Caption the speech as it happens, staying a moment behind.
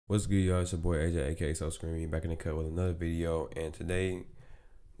What's good, y'all? It's your boy AJ, aka So Screamy, back in the cut with another video. And today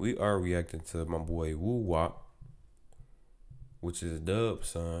we are reacting to my boy Woowop, which is Dub's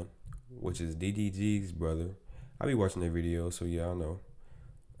son, which is DDG's brother. I be watching their videos, so yeah, I know.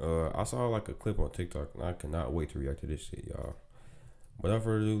 I saw like a clip on TikTok, and I cannot wait to react to this shit, y'all. Without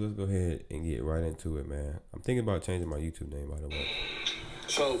further ado, let's go ahead and get right into it, man. I'm thinking about changing my YouTube name, by the way.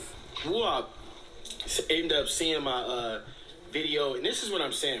 So Woowop ended up seeing my video, and this is what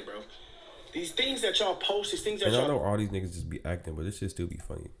I'm saying, bro. These things that y'all post, these things that y'all... I know all these niggas just be acting, but this shit still be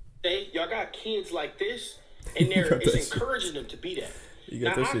funny. Y'all got kids like this, and it's encouraging them to be that.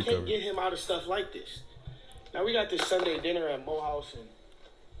 Now, I can't get him out of stuff like this. Now, we got this Sunday dinner at Mo House, and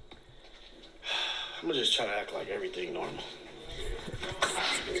I'm going to just try to act like everything normal.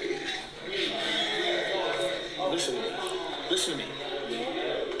 Listen to me. Listen to me.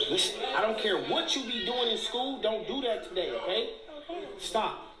 Listen, I don't care what you be doing in school. Don't do that today, okay?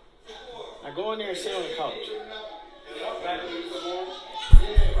 Stop. Now go in there and sit on the couch.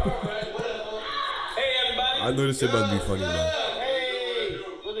 Hey, everybody. I know this shit about to be funny, man. Hey,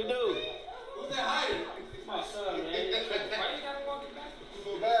 what they do? Who's that hiding? My son, man. Why you gotta walk it back?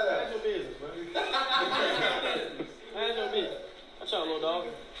 That's your business, bro. That's your business. Watch out, little dog.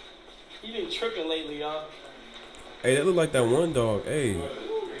 You been tripping lately, y'all. Hey, that look like that one dog. Hey,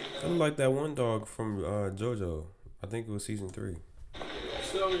 that look like that one dog from JoJo. I think it was season 3.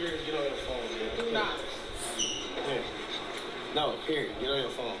 Sit over here and get on your phone, man. Do not. Here. No, here. Get on your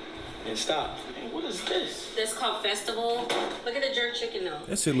phone. And stop. Hey, what is this? This called Festival. Look at the jerk chicken, though.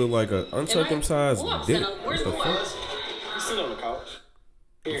 That shit look like an uncircumcised dick. Where's the fuck? You sit on the couch.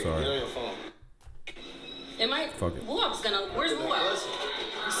 Here, get on your phone. Fuck it. Woowop's gonna... Where's Woowop?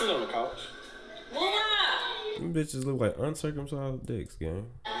 You sit on the couch. Woowop! Them bitches look like uncircumcised dicks,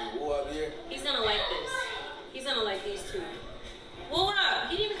 gang. Woowop here. He's gonna like this. He's gonna like these two. Woowop!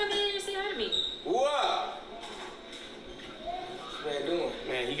 He didn't even come in here to say hi to me. Woowop! What's man doing?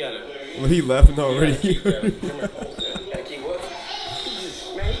 Man, he gotta... Well, he laughing already. Gotta keep what?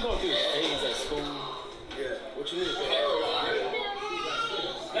 Man, he going through his phase at school. Yeah. What you need to say?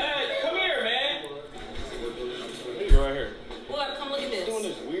 Hey, come here, man. He's right here. Woowop, come look at this. Doing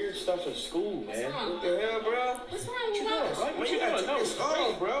this weird stuff in school, man. What's wrong? What the hell, bro? What's wrong with What you Woowop? doing? What you doing? No, it's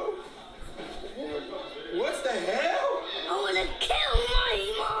wrong, bro. What the hell? I wanna kill my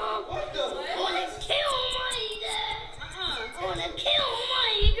mom. What the? I wanna kill my dad. I wanna kill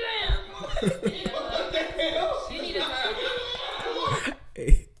my grandma. What the hell? You need a hug.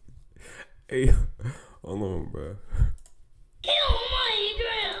 Hey, hold on, bro. Kill my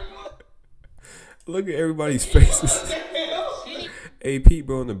grandma. Look at everybody's faces. Hey, Pete,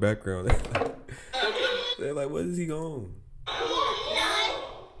 bro, in the background. They're like, what is he on?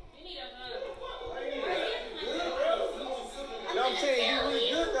 No, I'm saying you really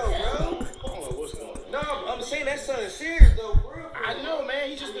good though, bro. No, I'm saying that son is serious though, bro. I know, man.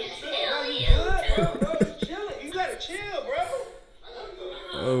 He just been chilling. No, you good, bro. He's chilling. You gotta chill, bro.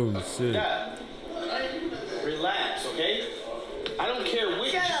 Oh shit. Yeah. Relax, okay? I don't care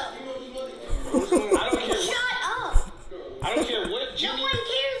which. Shut up. I don't care. Shut up. I don't care what. No one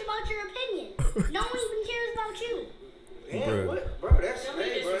cares about your opinion. No one even cares about you. Damn, Bro. what? Bro, that's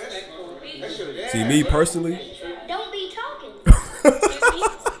hey, bro. That should have. See, me personally. Don't be talking.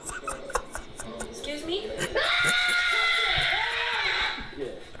 Excuse me?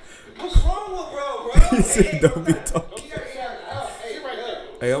 Yeah. What's wrong with bro? He said, don't be talking.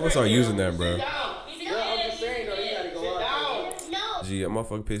 Hey, I'm gonna start using that, bro. I'm just saying though, you gotta go out. No. Gee, that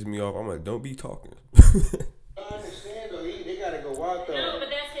motherfucker pissed me off. I'm like, don't be talking. I understand though, they gotta go out though. No, but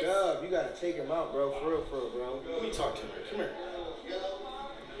that's his... Dub, you gotta take him out, bro. For real, bro. Let me talk to him. Come here.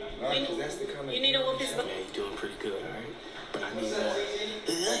 Alright, cause that's the kind You need to whoop his butt. Yeah, you're doing pretty good, alright? But I need more.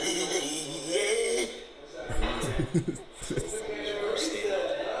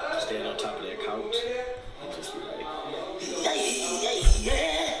 Stand on top of that couch and just be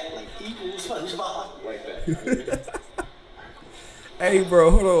like evil SpongeBob. Like that. Hey, bro,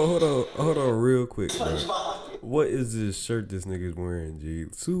 hold on, real quick, bro. SpongeBob. What is this shirt this nigga's wearing, G?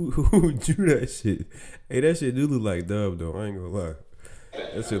 Who drew that shit? Hey, that shit do look like Dub, though. I ain't gonna lie.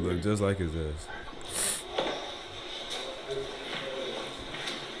 That shit look just like his ass.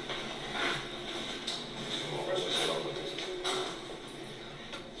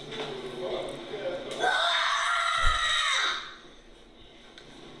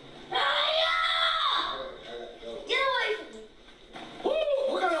 Get away from me. Woo!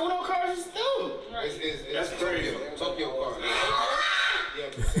 What kind of Uno cards is them? That's crazy. Tokyo car. Yeah,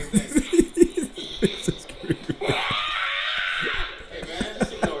 same thing. Hey man,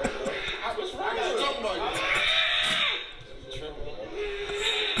 just ignore it, bro. I was right. I gotta talk about you.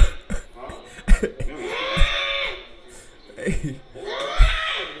 Hey.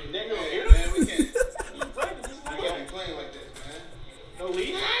 Man, we can't. You can't be playing like that, man. No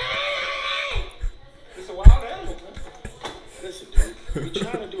leash? It's a wild animal, man. Listen, dude. We're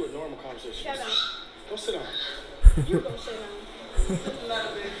trying to do a normal conversation. Shut up. Go sit down. You go sit down.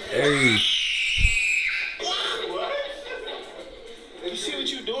 Hey. What? You see what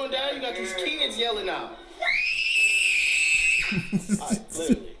you doing, Dad? You got these kids yelling out.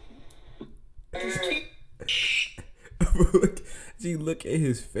 Literally. These kids. Look at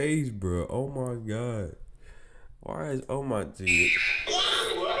his face, bro. Oh my god. Why is G?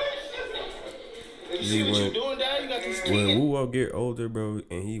 What? You see what you doing, Dad? You got these kids When Woowop get older, bro,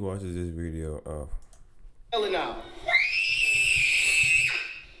 and he watches this video, yelling out.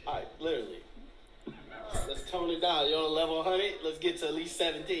 Alright, literally. Let's tone it down. You're on level 100. Let's get to at least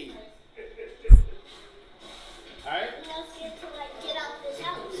 17. Alright? Let's get out this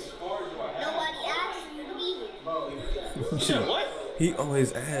house. Nobody asked you to be here. You said what? he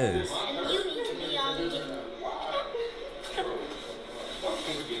always asks. And you need to be on the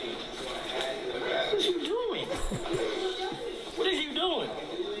What is you doing? What is you doing?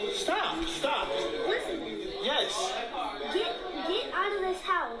 Stop. Listen, Yes. get out of this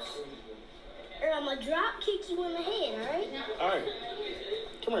house. Or I'm gonna drop kick you in the head, alright? Alright.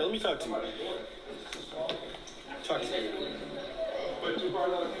 Come here, let me talk to you. Talk to you.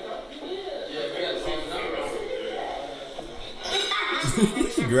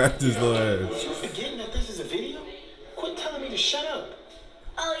 He grabbed his little ass. You forgetting that this is a video? Quit telling me to shut up.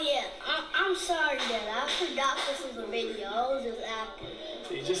 Oh yeah, I'm sorry, Dad. I forgot this was a video. I was just acting.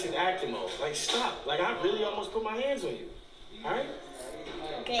 You're just in acting mode. Like, stop. Like, I really almost put my hands on you. Alright?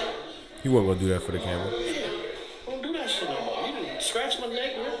 Okay. He wasn't gonna do that for the camera. Don't do that shit no more. You done scratch my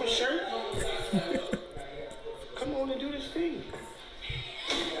neck, rip my shirt. Come on and do this thing.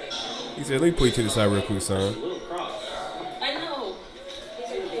 He said, let me put you to the side real quick, son. A little cross. I know.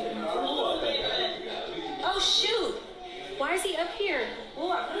 Oh shoot! Why is he up here?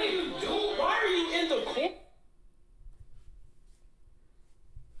 What are you doing? Why are you in the corner?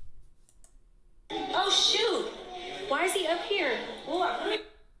 Oh shoot! Why is he up here? Why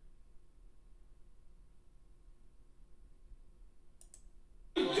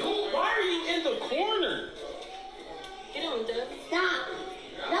are you in the corner? Get on, Doug. Stop.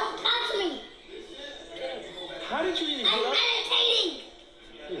 Don't touch me. How did you even get I'm up? meditating.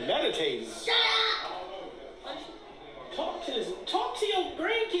 You're meditating. Shut up. Talk to your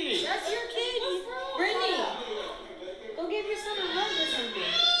grandkids. That's your kid, Brittany. Go give your son a hug or something.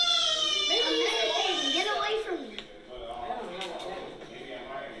 I'm meditating. Get away from me.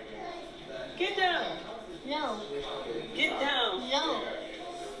 Get down. No. Get down. No.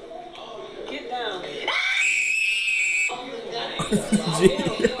 Get down. G.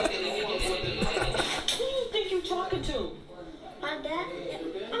 Who do you think you're talking to? My dad.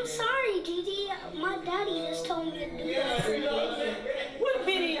 I'm sorry, Gigi. My daddy just told me to do that for you. What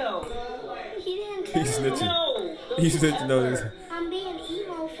video? He didn't tell He's me. snitching. No. He's snitching on his. I'm being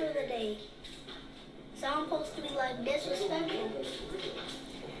emo for the day. So I'm supposed to be like disrespectful.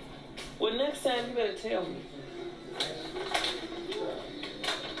 Well, next time you better tell me.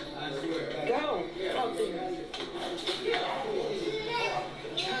 Go. Out there.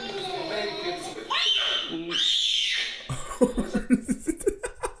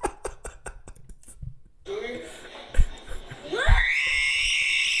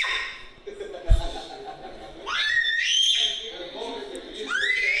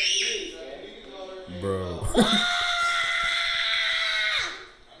 Bro.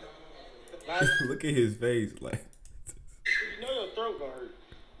 Look at his face. Like, You know your throat gonna hurt.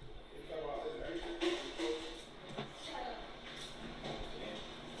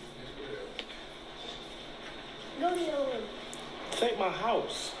 Go to your room. Take my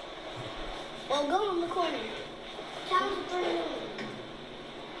house. Well, go in the corner. Count to 3 minutes.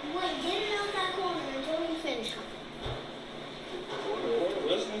 Wait, get it out that corner until you finish.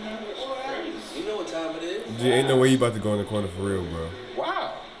 You know what time it is? G, ain't no way you about to go in the corner for real, bro.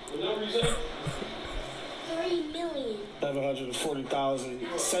 Wow. 3 million. 740,000.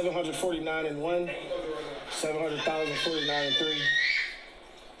 749 and 1. 700,000, 49 and 3.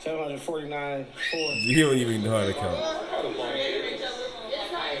 749, 4. G, he don't even know how to count.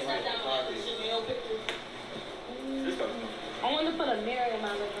 I want to put a mirror in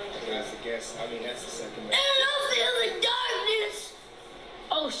my living room. That's a guess. I mean, that's the second And I feel the darkness.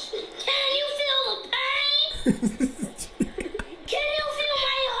 Oh shit. Can you feel the pain? Can you feel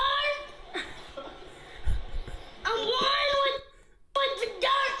my heart? I'm one with the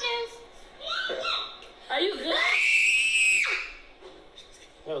darkness. Are you good?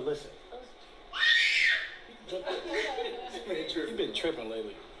 No, listen. You've been tripping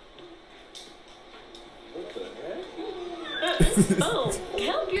lately. What the heck? Oh,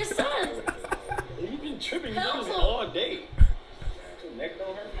 help your son. You've been tripping Help him. all day. Your neck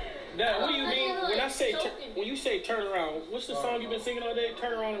don't hurt? Dad, what do you mean when I say when you say turn around? What's the song you've been singing all day?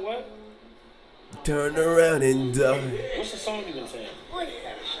 Turn around and what? Turn around and die. What's the song you've been saying?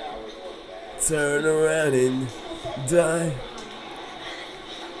 Turn around and die.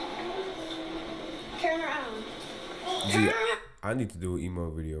 Turn around. Gee, I need to do an emo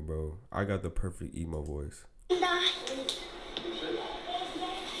video, bro. I got the perfect emo voice. Die.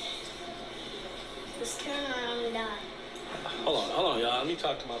 Just turn around and die. Hold on, y'all. Let me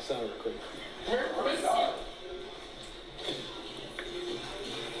talk to my son real quick.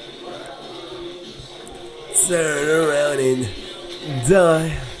 Turn around and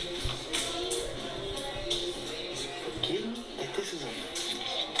die. Kidding me? That this is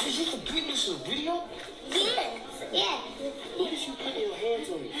a video? Yes. Yeah. What is you putting your hands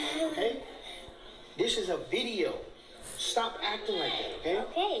on me? Okay? This is a video. Stop acting like that, okay?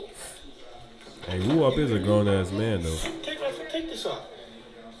 Okay. Hey, Woowop is a grown ass man though. Take this off.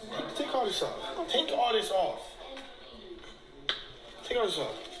 Take all this off. Take all this off. Take all this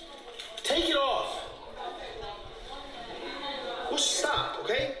off. Take it off. Well, stop,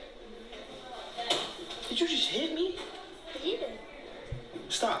 okay? Did you just hit me? Yeah.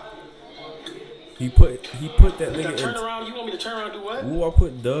 Stop. He put that Now nigga turn in. around. You want me to turn around and do what? Woowop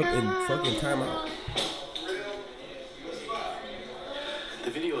put Dub in fucking timeout.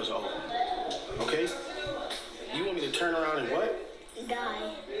 The video is over. Okay? You want me to turn around and what?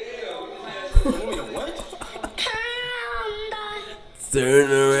 Die. You want me to what? Turn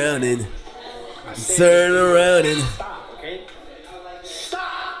Turn around around and die. and I said turn around and. stop, okay?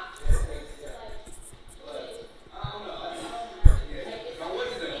 Stop!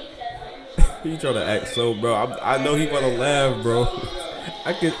 He trying to act so, bro. I know he wanna laugh, bro.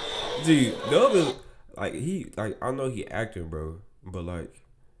 I could, gee, Dub is like I know he acting, bro, but like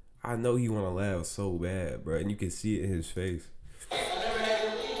I know he wanna laugh so bad, bro, and you can see it in his face.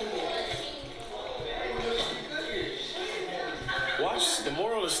 Watch the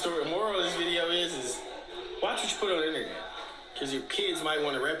moral of the story. Moral of this video is watch what you put on the internet, because your kids might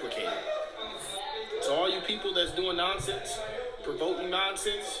want to replicate it. So all you people that's doing nonsense, provoking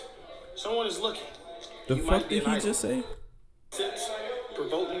nonsense, someone is looking. The You fuck might be did an he idol. just say? Nonsense,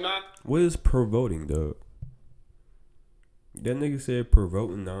 provoking nonsense. What is provoking, Dub? That nigga said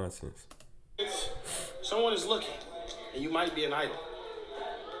provoking nonsense. Someone is looking, and you might be an idol.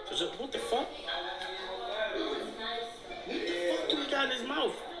 So just, what the fuck? What the fuck do he got in his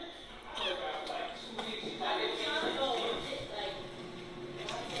mouth?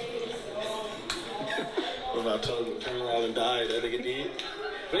 What about told him to turn around and die? That nigga did.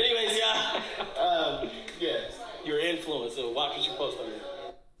 But anyways, y'all, yes, you're an influencer. So watch what you post on there.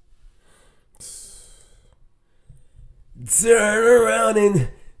 Turn around and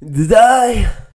die.